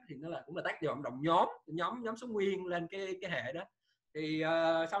mãn tính chất, thì nó cũng là tác dụng động nhóm số nguyên lên cái hệ đó. Thì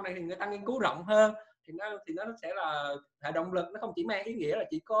sau này thì người ta nghiên cứu rộng hơn thì nó sẽ là hệ động lực, nó không chỉ mang ý nghĩa là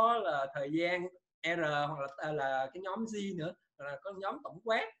chỉ có là thời gian r hoặc là cái nhóm g nữa, là có nhóm tổng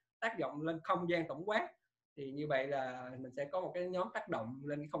quát tác động lên không gian tổng quát. Thì như vậy là mình sẽ có một cái nhóm tác động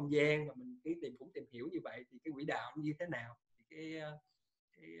lên cái không gian, và mình tìm hiểu như vậy thì cái quỹ đạo như thế nào. Thì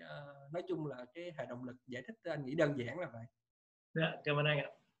nói chung là cái hệ động lực giải thích anh nghĩ đơn giản là vậy. Dạ, cảm ơn anh ạ.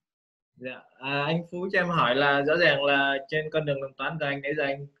 Dạ, anh Phú cho em hỏi là rõ ràng là trên con đường làm toán của anh nãy giờ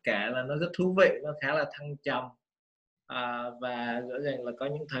anh kể là nó rất thú vị, nó khá là thăng trầm, và rõ ràng là có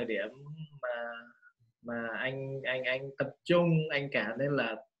những thời điểm mà anh tập trung, anh cảm thấy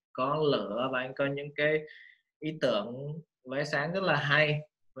là có lửa, và anh có những cái ý tưởng lóe sáng rất là hay,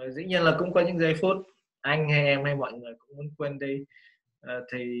 và dĩ nhiên là cũng có những giây phút anh hay em hay mọi người cũng muốn quên đi.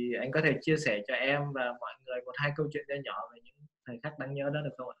 Thì anh có thể chia sẻ cho em và mọi người một hai câu chuyện nhỏ nhỏ về những thời khắc đáng nhớ đó được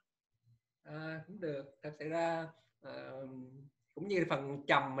không ạ? Cũng được. Thật sự ra cũng như phần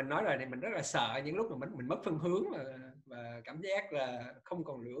trầm mình nói rồi thì mình rất là sợ những lúc mà mình mất phương hướng và cảm giác là không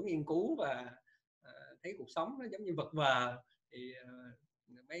còn lửa nghiên cứu, và thấy cuộc sống nó giống như vật vờ. Thì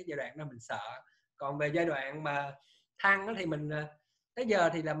mấy giai đoạn đó mình sợ. Còn về giai đoạn mà thăng đó thì mình tới giờ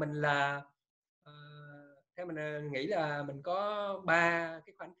thì là mình là theo mình nghĩ là mình có 3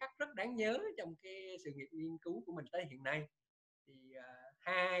 cái khoảnh khắc rất đáng nhớ trong cái sự nghiệp nghiên cứu của mình tới hiện nay. Thì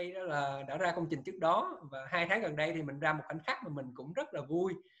 2 đó là đã ra công trình trước đó, và 2 tháng gần đây thì mình ra một khoảnh khắc mà mình cũng rất là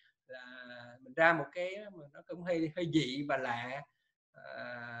vui, là mình ra một cái mà nó cũng hơi dị và lạ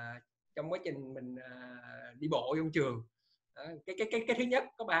trong quá trình mình đi bộ trong trường. Cái thứ nhất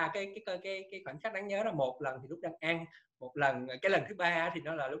có 3 cái khoảnh khắc đáng nhớ, là một lần thì lúc đang ăn, một lần cái lần thứ ba thì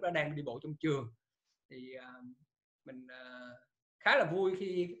nó là lúc đó đang đi bộ trong trường. Thì mình khá là vui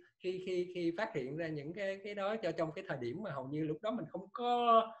khi phát hiện ra những cái đó trong cái thời điểm mà hầu như lúc đó mình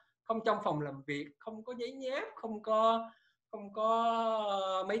không trong phòng làm việc, không có giấy nháp, không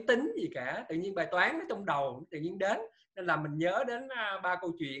có máy tính gì cả, tự nhiên bài toán nó trong đầu tự nhiên đến, nên là mình nhớ đến 3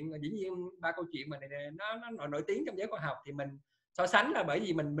 câu chuyện. Dĩ nhiên 3 câu chuyện mà nó nổi tiếng trong giới khoa học, thì mình so sánh là bởi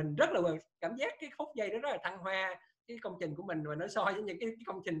vì mình rất là cảm giác cái phút giây đó rất là thăng hoa cái công trình của mình, và nó so với những cái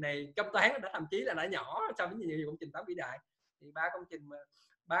công trình này trong toán đã thậm chí là đã nhỏ so với nhiều công trình toán vĩ đại. Thì 3 công trình mà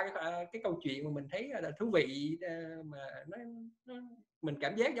 3 cái câu chuyện mà mình thấy là thú vị, mà nó mình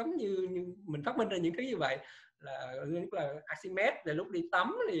cảm giác giống như mình phát minh ra những thứ như vậy, là Archimedes là lúc đi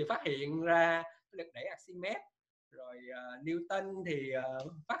tắm thì phát hiện ra lực đẩy Archimedes, rồi Newton thì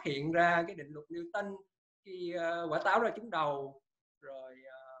phát hiện ra cái định luật Newton khi quả táo rơi trúng đầu, rồi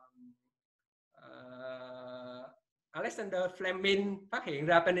Alexander Fleming phát hiện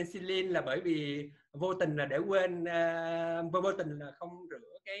ra penicillin là bởi vì vô tình là để quên vô tình là không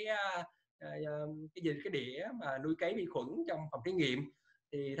rửa cái đĩa mà nuôi cấy vi khuẩn trong phòng thí nghiệm.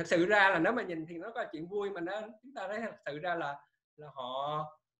 Thì thật sự ra là nếu mà nhìn thì nó có chuyện vui, mà chúng ta thấy thật sự ra là họ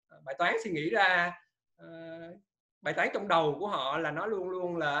bài toán suy nghĩ ra bài toán trong đầu của họ là nó luôn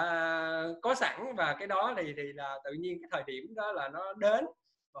luôn là có sẵn, và cái đó thì là tự nhiên cái thời điểm đó là nó đến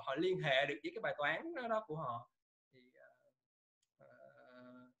và họ liên hệ được với cái bài toán đó của họ. Thì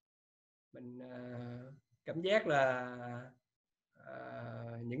mình cảm giác là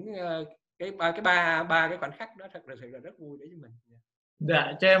những cái ba cái khoảnh khắc đó thật sự là rất vui đối với mình.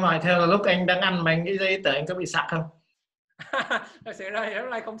 Dạ, cho em hỏi theo là lúc anh đang ăn mà anh nghĩ ra ý tưởng anh có bị sặc không? Thật sự ra thì lúc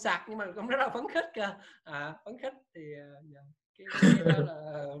này không sặc nhưng mà cũng rất là phấn khích cơ. Phấn khích thì cái đó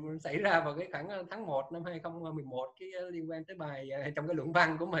là xảy ra vào cái khoảng tháng 1 năm 2011, liên quan tới bài trong cái luận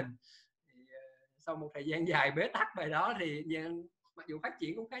văn của mình. Thì sau một thời gian dài bế tắc bài đó thì mặc dù phát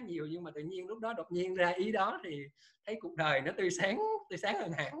triển cũng khá nhiều, nhưng mà tự nhiên lúc đó đột nhiên ra ý đó thì thấy cuộc đời nó tươi sáng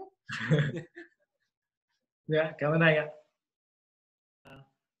hơn hẳn. Dạ, cảm ơn anh ạ.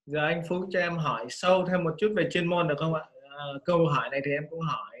 Giờ anh Phú cho em hỏi sâu thêm một chút về chuyên môn được không ạ? Câu hỏi này thì em cũng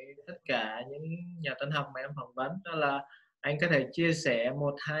hỏi tất cả những nhà toán học mà em phỏng vấn, đó là anh có thể chia sẻ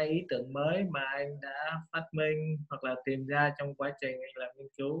một hai ý tưởng mới mà anh đã phát minh hoặc là tìm ra trong quá trình anh làm nghiên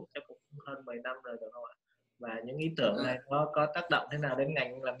cứu chắc cũng hơn 10 năm rồi được không ạ? Và những ý tưởng này nó có tác động thế nào đến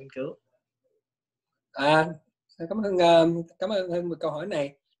ngành anh làm nghiên cứu? Cảm ơn Hưng một câu hỏi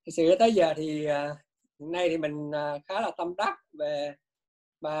này. Thực sự tới giờ thì hiện nay thì mình khá là tâm đắc về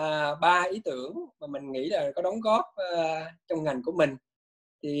ba ý tưởng mà mình nghĩ là có đóng góp trong ngành của mình.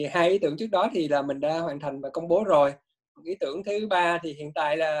 Thì hai ý tưởng trước đó thì là mình đã hoàn thành và công bố rồi. Một ý tưởng thứ ba thì hiện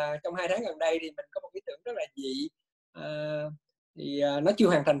tại là trong 2 tháng gần đây thì mình có một ý tưởng rất là dị, nó chưa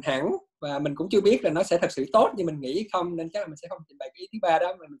hoàn thành hẳn và mình cũng chưa biết là nó sẽ thật sự tốt như mình nghĩ không, nên chắc là mình sẽ không trình bày cái ý thứ ba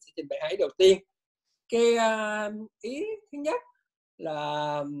đó, mà mình sẽ trình bày hai ý đầu tiên. Cái ý thứ nhất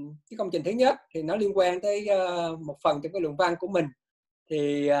là cái công trình thứ nhất thì nó liên quan tới một phần trong cái luận văn của mình.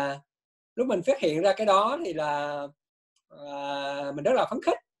 Thì lúc mình phát hiện ra cái đó thì là mình rất là phấn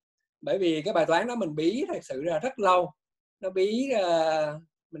khích, bởi vì cái bài toán đó mình bí thật sự là rất lâu. Nó bí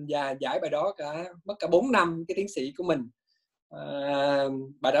mình giải bài đó mất cả 4 năm cái tiến sĩ của mình.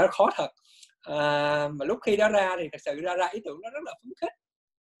 Bài đó khó thật. Mà lúc khi đó ra thì thật sự ra ý tưởng nó rất là phấn khích.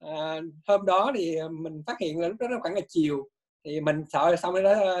 Hôm đó thì mình phát hiện là lúc đó nó khoảng là chiều, thì mình xong rồi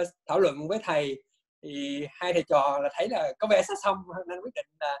đó thảo luận với thầy, thì hai thầy trò là thấy là có vẻ sắp xong nên quyết định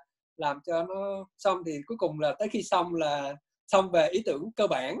là làm cho nó xong. Thì cuối cùng là tới khi xong là xong về ý tưởng cơ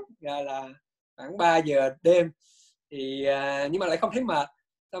bản là khoảng 3 giờ đêm. Thì nhưng mà lại không thấy mệt.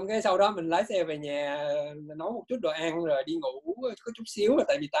 Xong cái sau đó mình lái xe về nhà, nấu một chút đồ ăn rồi đi ngủ có chút xíu,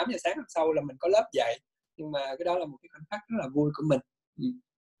 tại vì 8 giờ sáng hôm sau là mình có lớp dạy. Nhưng mà cái đó là một cái khoảnh khắc rất là vui của mình.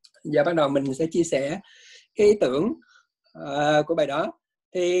 Giờ bắt đầu mình sẽ chia sẻ cái ý tưởng của bài đó.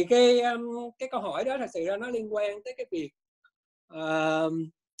 Thì cái câu hỏi đó thật sự ra nó liên quan tới cái việc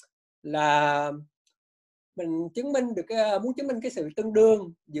là mình muốn chứng minh cái sự tương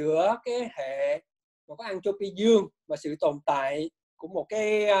đương giữa cái hệ mà có entropy dương và sự tồn tại của một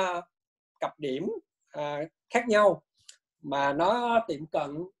cái cặp điểm khác nhau mà nó tiệm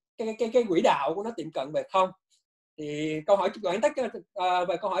cận cái quỹ đạo của nó tiệm cận về không. Thì câu hỏi đoạn tắt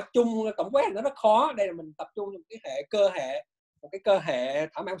về câu hỏi chung tổng quát nó rất khó. Đây là mình tập trung vào cái một cái cơ hệ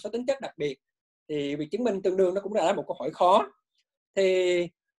thỏa mãn số tính chất đặc biệt. Thì việc chứng minh tương đương nó cũng là một câu hỏi khó. Thì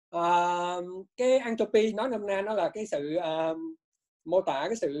cái entropy nói nôm na nó là cái sự mô tả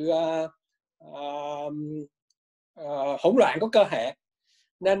cái sự hỗn loạn của cơ hệ.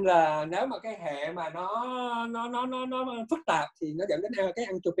 Nên là nếu mà cái hệ mà nó phức tạp thì nó dẫn đến cái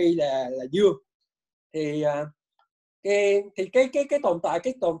entropy là dương. Thì cái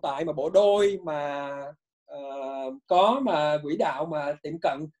tồn tại mà bộ đôi mà có mà quỹ đạo mà tiệm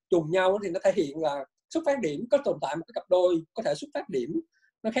cận trùng nhau thì nó thể hiện là xuất phát điểm có tồn tại một cái cặp đôi có thể xuất phát điểm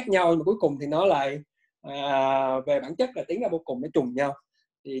nó khác nhau, nhưng mà cuối cùng thì nó lại về bản chất là tiến ra vô cùng nó trùng nhau.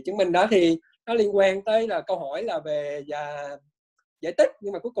 Thì chứng minh đó thì nó liên quan tới là câu hỏi là về giải tích,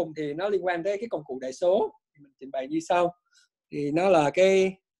 nhưng mà cuối cùng thì nó liên quan tới cái công cụ đại số. Mình trình bày như sau. Thì nó là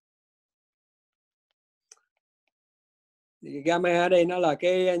cái thì gamma ở đây nó là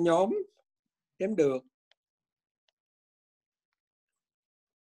cái nhóm đếm được.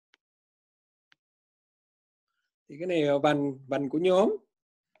 Thì cái này là vành của nhóm.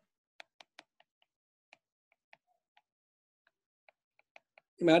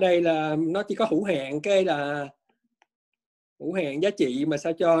 Nhưng mà ở đây là nó chỉ có hữu hạn, cái là hữu hạn giá trị mà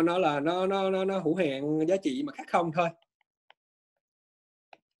sao cho nó là nó hữu hạn giá trị mà khác không thôi.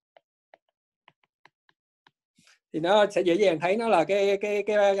 Thì nó sẽ dễ dàng thấy nó là cái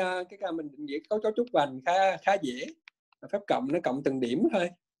mình định nghĩa cấu trúc vành khá dễ. Phép cộng nó cộng từng điểm thôi.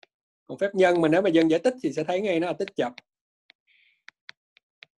 Còn phép nhân mà nếu mà dân giải tích thì sẽ thấy ngay nó là tích chập.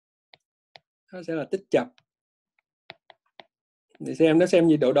 Nó sẽ là tích chập. Để xem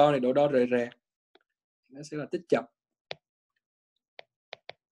như độ đo này, độ đo rời rạc. Nó sẽ là tích chập.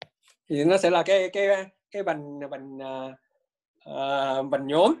 Thì nó sẽ là cái vành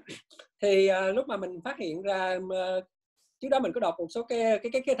nhóm. Thì lúc mà mình phát hiện ra trước đó mình có đọc một số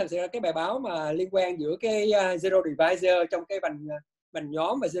thật sự là cái bài báo mà liên quan giữa cái zero divisor trong cái vành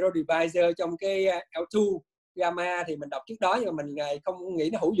nhóm và zero divisor trong cái L2. gamma thì mình đọc trước đó nhưng mà mình không nghĩ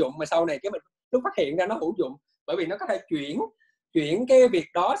nó hữu dụng, mà sau này cái mình lúc phát hiện ra nó hữu dụng, bởi vì nó có thể chuyển cái việc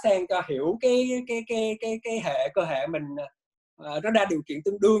đó sang cho hiểu cái hệ cơ hệ mình nó ra điều kiện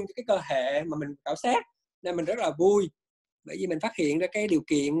tương đương với cái cơ hệ mà mình khảo sát, nên mình rất là vui bởi vì mình phát hiện ra cái điều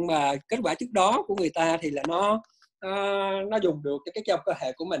kiện mà kết quả trước đó của người ta thì là nó dùng được cho cái trong cơ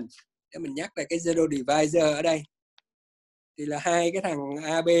hệ của mình. Để mình nhắc lại cái zero divisor ở đây thì là hai cái thằng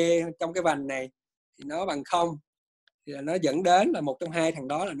AB trong cái vành này thì nó bằng 0, thì là nó dẫn đến là một trong hai thằng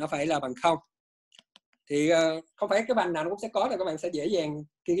đó là nó phải là bằng 0. Thì không phải cái vành nào nó cũng sẽ có, rồi các bạn sẽ dễ dàng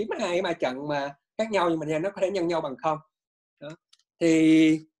kiếm hai cái ma trận mà khác nhau nhưng mà nó có thể nhân nhau bằng 0 đó.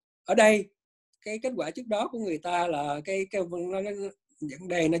 Thì ở đây cái kết quả trước đó của người ta là nó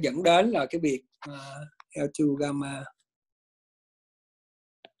dẫn đến là cái việc L2 gamma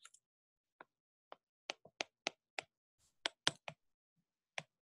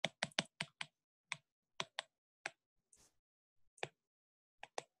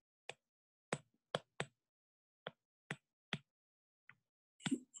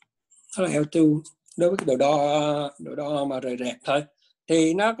đó là L2 đối với cái độ đo mà rời rạc thôi.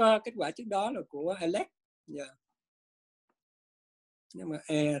 Thì nó có kết quả trước đó là của Alex. Nếu mà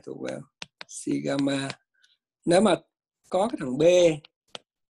E thuộc về C gamma, nếu mà có cái thằng B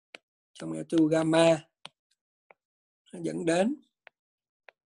trong L2 gamma nó dẫn đến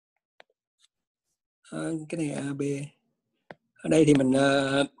cái này AB. Ở đây thì mình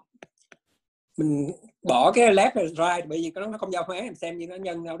bỏ cái left và right bởi vì nó không giao hóa, mình xem như nó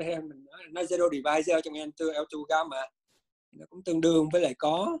nhân nhau đây, mình nói zero divisor trong L2 gamma nó cũng tương đương với lại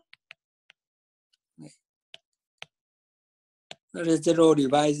có nó zero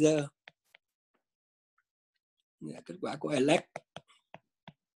divisor. Kết quả của Alex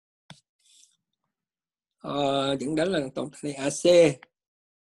dẫn đến là tổng thể này AC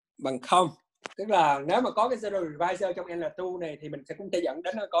bằng 0. Tức là nếu mà có cái zero divisor trong L2 này thì mình sẽ cũng sẽ dẫn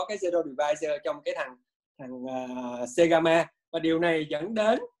đến nó có cái zero divisor trong cái thằng C gamma, và điều này dẫn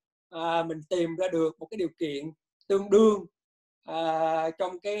đến mình tìm ra được một cái điều kiện tương đương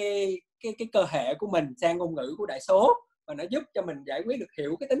trong cái cơ hệ của mình sang ngôn ngữ của đại số, và nó giúp cho mình giải quyết được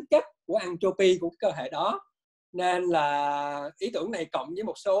hiểu cái tính chất của entropy của cái cơ hệ đó. Nên là ý tưởng này cộng với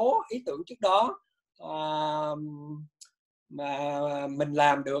một số ý tưởng trước đó mà mình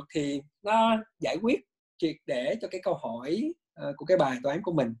làm được thì nó giải quyết triệt để cho cái câu hỏi của cái bài toán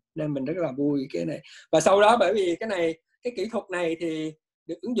của mình, nên mình rất là vui cái này. Và sau đó bởi vì cái kỹ thuật này thì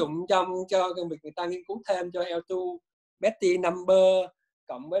được ứng dụng cho việc người ta nghiên cứu thêm cho L2 Betty number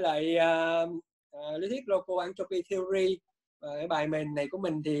cộng với lại lý thuyết local entropy theory. Và cái bài này của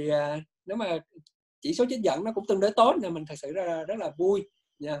mình thì nếu mà chỉ số trích dẫn nó cũng tương đối tốt nên mình thật sự rất là vui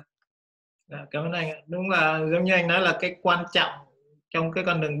nha. Cảm ơn anh. Đúng là giống như anh nói là cái quan trọng trong cái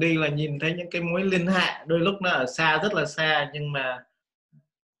con đường đi là nhìn thấy những cái mối liên hệ, đôi lúc nó ở xa, rất là xa, nhưng mà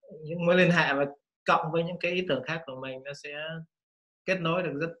những mối liên hệ và cộng với những cái ý tưởng khác của mình nó sẽ kết nối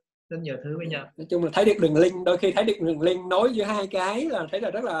được rất nhiều thứ với nhau. Nói chung là thấy được đường link, đôi khi thấy được đường link nối giữa hai cái là thấy là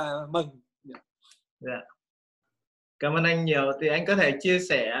rất là mừng. Dạ. Cảm ơn anh nhiều. Thì anh có thể chia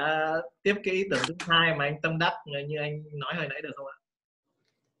sẻ tiếp cái ý tưởng thứ hai mà anh tâm đắc như anh nói hồi nãy được không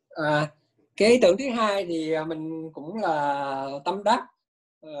ạ? Cái ý tưởng thứ hai thì mình cũng là tâm đắc.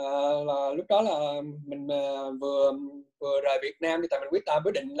 Là lúc đó là mình vừa rời Việt Nam thì tại mình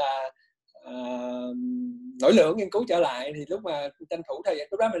quyết định là nổi lửa nghiên cứu trở lại. Thì lúc mà tranh thủ thời gian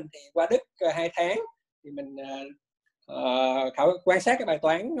lúc đó mình thì qua Đức 2 tháng thì mình quan sát cái bài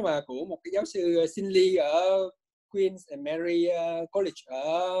toán mà của một cái giáo sư Sinley ở Queen and Mary College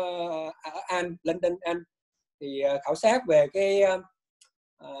ở Anh, London, Anh. Thì khảo sát về cái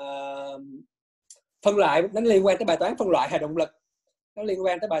phân loại, nó liên quan tới bài toán phân loại hệ động lực. Nó liên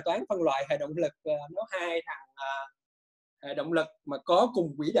quan tới bài toán phân loại hệ động lực, nó hai thằng hệ động lực mà có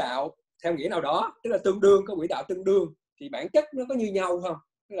cùng quỹ đạo theo nghĩa nào đó, tức là tương đương, có quỹ đạo tương đương thì bản chất nó có như nhau không?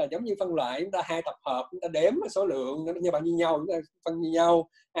 Tức là giống như phân loại, chúng ta hai tập hợp, chúng ta đếm số lượng nó như bao nhiêu nhau, chúng ta phân như nhau.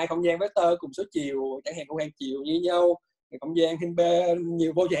 Hai không gian vector cùng số chiều, chẳng hạn không gian chiều như nhau, không gian hình B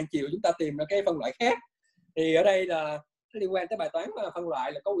nhiều vô dạng chiều, chúng ta tìm ra cái phân loại khác. Thì ở đây là nó liên quan tới bài toán mà phân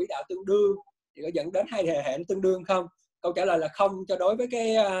loại là có quỹ đạo tương đương thì có dẫn đến hai hệ tương đương không? Câu trả lời là không cho đối với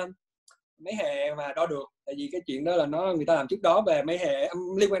cái mấy hệ mà đo được, tại vì cái chuyện đó là người ta làm trước đó về mấy hệ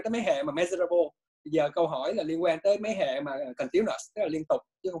liên quan tới mấy hệ mà measurable. Bây giờ câu hỏi là liên quan tới mấy hệ mà continuous, tức là liên tục,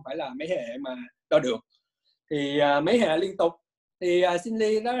 chứ không phải là mấy hệ mà đo được. Thì mấy hệ liên tục thì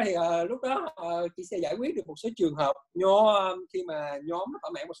Sinley đó thì lúc đó chỉ sẽ giải quyết được một số trường hợp khi mà nhóm nó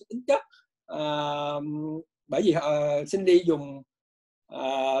thỏa mãn một số tính chất, bởi vì Sinley dùng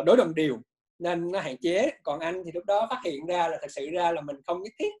đối đồng điều nên nó hạn chế. Còn anh thì lúc đó phát hiện ra là thật sự ra là mình không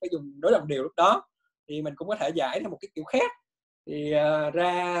nhất thiết phải dùng đối đồng điều lúc đó. thì mình cũng có thể giải theo một cái kiểu khác. Thì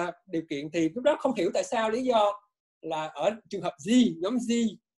ra điều kiện thì lúc đó không hiểu tại sao lý do là ở trường hợp G, nhóm G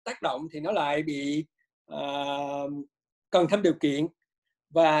tác động thì nó lại bị cần thêm điều kiện,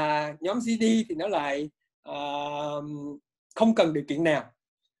 và nhóm GD thì nó lại không cần điều kiện nào.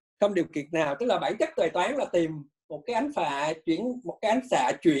 Không điều kiện nào tức là bản chất bài toán là tìm một cái ánh phạ chuyển, một cái ánh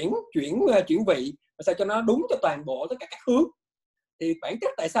xạ chuyển vị và sao cho nó đúng cho toàn bộ tất cả các hướng. Thì bản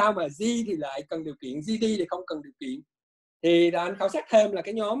chất tại sao mà G thì lại cần điều kiện, GD thì không cần điều kiện, thì anh khảo sát thêm là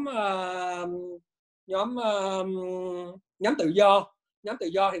cái nhóm tự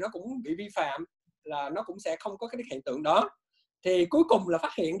do thì nó cũng bị vi phạm, là nó cũng sẽ không có cái hiện tượng đó. Thì cuối cùng là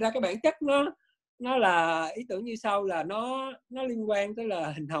phát hiện ra cái bản chất nó là ý tưởng như sau, là nó liên quan tới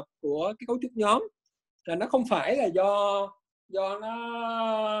là hình học của cái cấu trúc nhóm, là nó không phải là do nó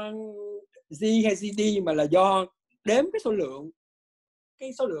G hay GD, mà là do đếm cái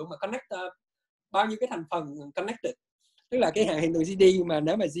số lượng mà connector, bao nhiêu cái thành phần connected. Tức là cái hiện tượng GD, mà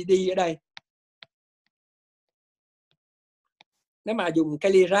nếu mà GD ở đây, nếu mà dùng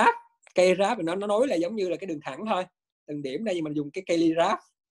cây graph thì nó nối là giống như là cái đường thẳng thôi, từng điểm đây, nhưng mình dùng cái cây graph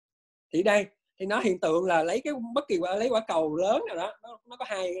thì đây thì nó hiện tượng là lấy cái bất kỳ lấy quả cầu lớn nào đó, nó có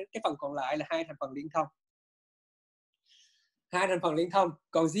hai cái phần còn lại là hai thành phần liên thông.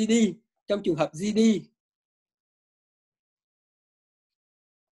 Còn GD, trong trường hợp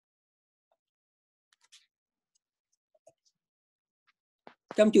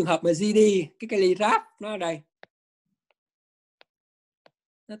GD cái cây graph nó ở đây,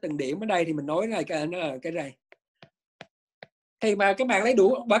 nó từng điểm ở đây thì mình nối này nó là cái này. Thì mà các bạn lấy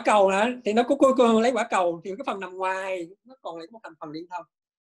đủ quả cầu hả, thì nó có cuối cùng lấy quả cầu thì cái phần nằm ngoài nó còn lại một thành phần liên thông.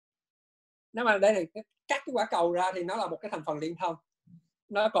 Nếu mà đây này cắt cái quả cầu ra thì nó là một cái thành phần liên thông,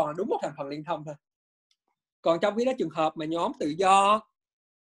 nó còn là đúng một thành phần liên thông thôi. Còn trong cái đó trường hợp mà nhóm tự do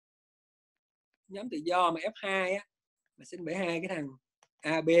mà F2 á, mà xin bởi hai cái thằng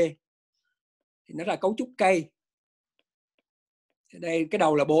AB thì nó là cấu trúc cây. Đây cái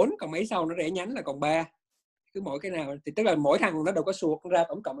đầu là 4, còn mấy sau nó rẽ nhánh là còn 3. Cứ mỗi cái nào thì tức là mỗi thằng nó đều có suột ra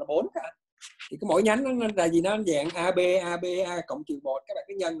tổng cộng là 4 cả. Thì cái mỗi nhánh nó là gì, nó dạng AB A cộng trừ 1. Các bạn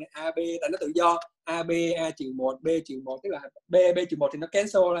cứ nhân này, AB tại nó tự do, AB A trừ 1 B trừ 1, tức là B trừ 1 thì nó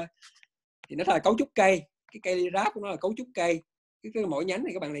cancel ra. Thì nó là cấu trúc cây. Cái cây graph của nó là cấu trúc cây. Cái mỗi nhánh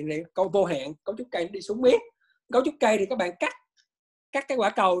này các bạn liền câu vô hạn, cấu trúc cây nó đi xuống miết. Cấu trúc cây thì các bạn cắt cái quả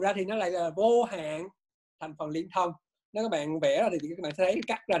cầu ra thì nó lại là vô hạn thành phần liên thông. Nếu các bạn vẽ ra thì các bạn sẽ thấy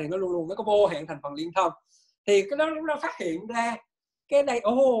cắt ra thì nó luôn nó có vô hạn thành phần liên thông. Thì cái đó nó phát hiện ra cái đây,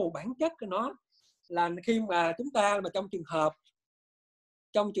 bản chất của nó là khi mà chúng ta mà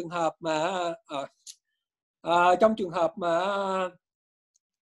trong trường hợp mà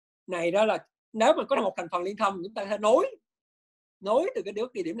này đó, là nếu mà có một thành phần liên thông, chúng ta sẽ nối từ cái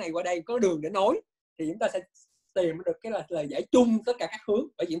địa điểm này qua đây, có đường để nối, thì chúng ta sẽ tìm được cái là giải chung tất cả các hướng,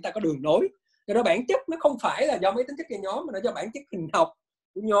 bởi vì chúng ta có đường nối. Cho đó bản chất nó không phải là do mấy tính chất của nhóm, mà nó do bản chất hình học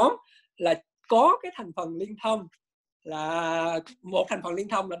của nhóm, là có cái thành phần liên thông, là một thành phần liên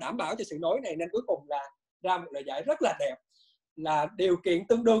thông là đảm bảo cho sự nối này, nên cuối cùng là ra một lời giải rất là đẹp, là điều kiện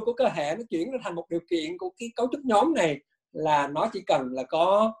tương đương của cơ hệ nó chuyển thành một điều kiện của cái cấu trúc nhóm này, là nó chỉ cần là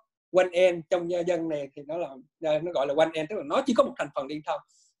có one end. Trong dân này thì nó gọi là one end, tức là nó chỉ có một thành phần liên thông,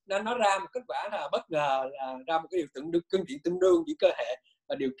 nên nó ra một kết quả là bất ngờ, là ra một cái cương diện tương đương giữa cơ hệ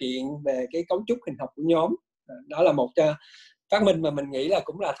và điều kiện về cái cấu trúc hình học của nhóm. Đó là một phát minh mà mình nghĩ là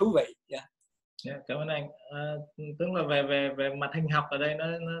cũng là thú vị. Cảm ơn anh. Tức là về mặt hình học ở đây nó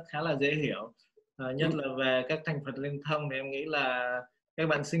khá là dễ hiểu, nhất là về các thành phần liên thông, thì em nghĩ là các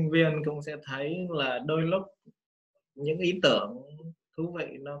bạn sinh viên cũng sẽ thấy là đôi lúc những ý tưởng thú vị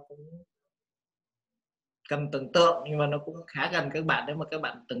nó cũng cần tưởng tượng, nhưng mà nó cũng khá gần các bạn nếu mà các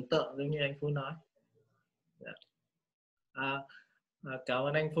bạn tưởng tượng giống như anh Phú nói. Cảm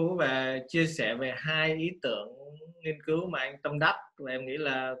ơn anh Phú về chia sẻ về hai ý tưởng nghiên cứu mà anh tâm đắc, và em nghĩ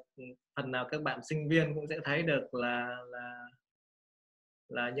là phần nào các bạn sinh viên cũng sẽ thấy được là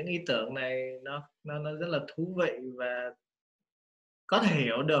những ý tưởng này nó rất là thú vị và có thể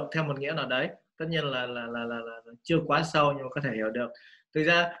hiểu được theo một nghĩa nào đấy. Tất nhiên là chưa quá sâu, nhưng mà có thể hiểu được. Thực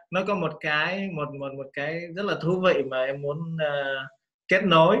ra nó có một cái rất là thú vị mà em muốn kết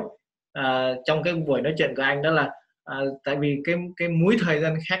nối trong cái buổi nói chuyện của anh, đó là tại vì cái múi thời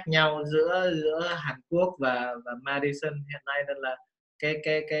gian khác nhau giữa Hàn Quốc và Madison hiện nay, nên là cái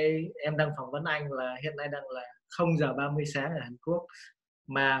em đang phỏng vấn anh là hiện nay đang là 0:30 sáng ở Hàn Quốc.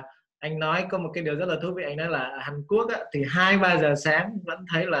 Mà anh nói có một cái điều rất là thú vị, anh nói là Hàn Quốc á, thì 2-3 giờ sáng vẫn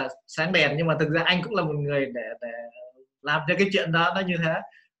thấy là sáng đèn, nhưng mà thực ra anh cũng là một người để làm cho cái chuyện đó nó như thế.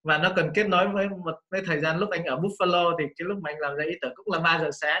 và nó còn kết nối với một cái thời gian lúc anh ở Buffalo, thì cái lúc mà anh làm ra ý tưởng cũng là 3 giờ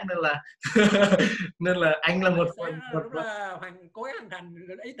sáng, nên là nên là anh là một lúc đó cố gắng hoàn thành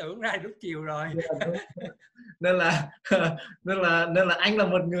ý tưởng ra lúc chiều rồi. nên là nên là anh là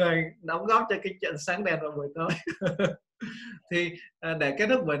một người đóng góp cho cái chuyện sáng đèn vào buổi tối. Thì để kết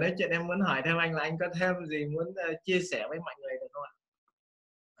thúc buổi nói chuyện, em muốn hỏi thêm anh là anh có thêm gì muốn chia sẻ với mọi người được không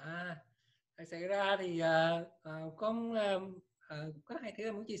ạ? Thật sự ra thì có hai thứ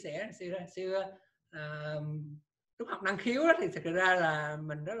em muốn chia sẻ. Xưa lúc học năng khiếu đó, thì thực ra là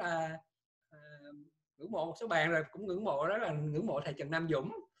mình rất là ngưỡng mộ một số bạn, rồi cũng ngưỡng mộ, đó là ngưỡng mộ thầy Trần Nam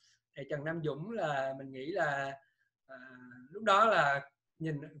Dũng. Thầy Trần Nam Dũng là mình nghĩ là lúc đó là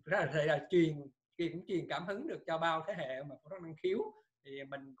nhìn rất là thầy là truyền cảm hứng được cho bao thế hệ mà có năng khiếu, thì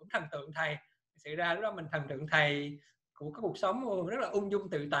mình cũng thần tượng thầy. Thực sự ra lúc đó mình thần tượng thầy cũng có cuộc sống rất là ung dung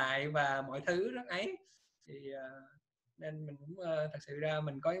tự tại và mọi thứ rất ấy, thì nên mình cũng thật sự ra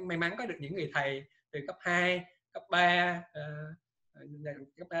mình có may mắn có được những người thầy từ cấp 2, cấp 3,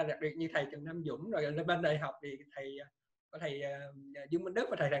 cấp 3 đặc biệt như thầy Trần Nam Dũng, rồi lên bên đại học thì có thầy Dương Minh Đức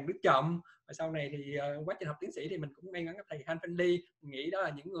và thầy Đặng Đức Trọng, và sau này thì quá trình học tiến sĩ thì mình cũng may mắn gặp thầy Han Phân Ly. Mình nghĩ đó là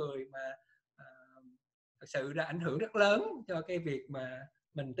những người mà thật sự đã ảnh hưởng rất lớn cho cái việc mà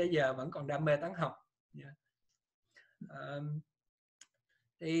mình tới giờ vẫn còn đam mê toán học.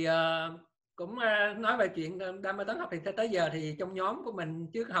 Thì cũng nói về chuyện đam mê toán học, thì tới giờ thì trong nhóm của mình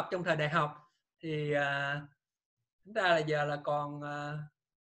trước học trong thời đại học thì chúng ta là giờ là còn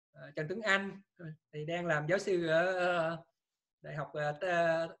Trần Tuấn Anh thì đang làm giáo sư ở đại học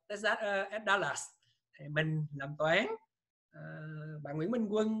Texas Dallas, thì mình làm toán. Bạn Nguyễn Minh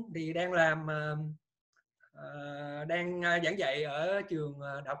Quân thì đang làm đang giảng dạy ở trường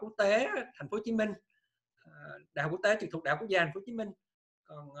Đại học Quốc tế Thành phố Hồ Chí Minh, Đại học Quốc tế trực thuộc Đại học Quốc gia Thành phố Hồ Chí Minh.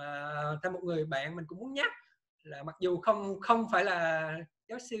 Còn thêm một người bạn mình cũng muốn nhắc là mặc dù không phải là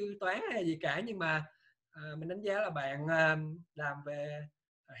giáo sư toán hay gì cả, nhưng mà mình đánh giá là bạn làm về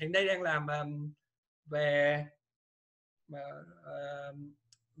hiện nay đang làm về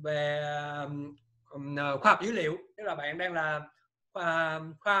khoa học dữ liệu, tức là bạn đang là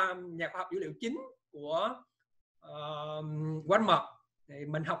nhà khoa học dữ liệu chính của Walmart. Thì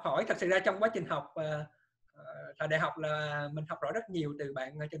mình học hỏi thật sự ra trong quá trình học thời đại học là mình học hỏi rất nhiều từ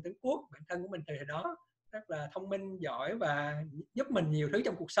bạn Trần Tấn Quốc, bạn thân của mình từ thời đó, rất là thông minh, giỏi và giúp mình nhiều thứ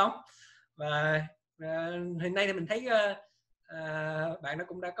trong cuộc sống. Và hiện nay thì mình thấy bạn nó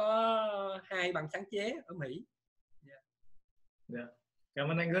cũng đã có 2 bằng sáng chế ở Mỹ. Cảm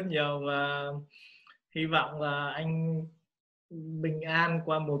ơn anh rất nhiều, và hy vọng là anh bình an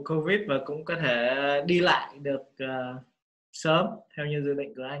qua mùa Covid và cũng có thể đi lại được sớm theo như dự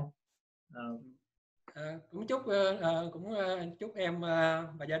định của anh. Cũng chúc em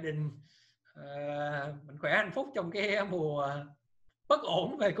và gia đình mạnh khỏe hạnh phúc trong cái mùa bất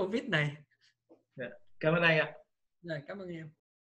ổn về Covid này. Cảm ơn anh ạ. Rồi, cảm ơn em.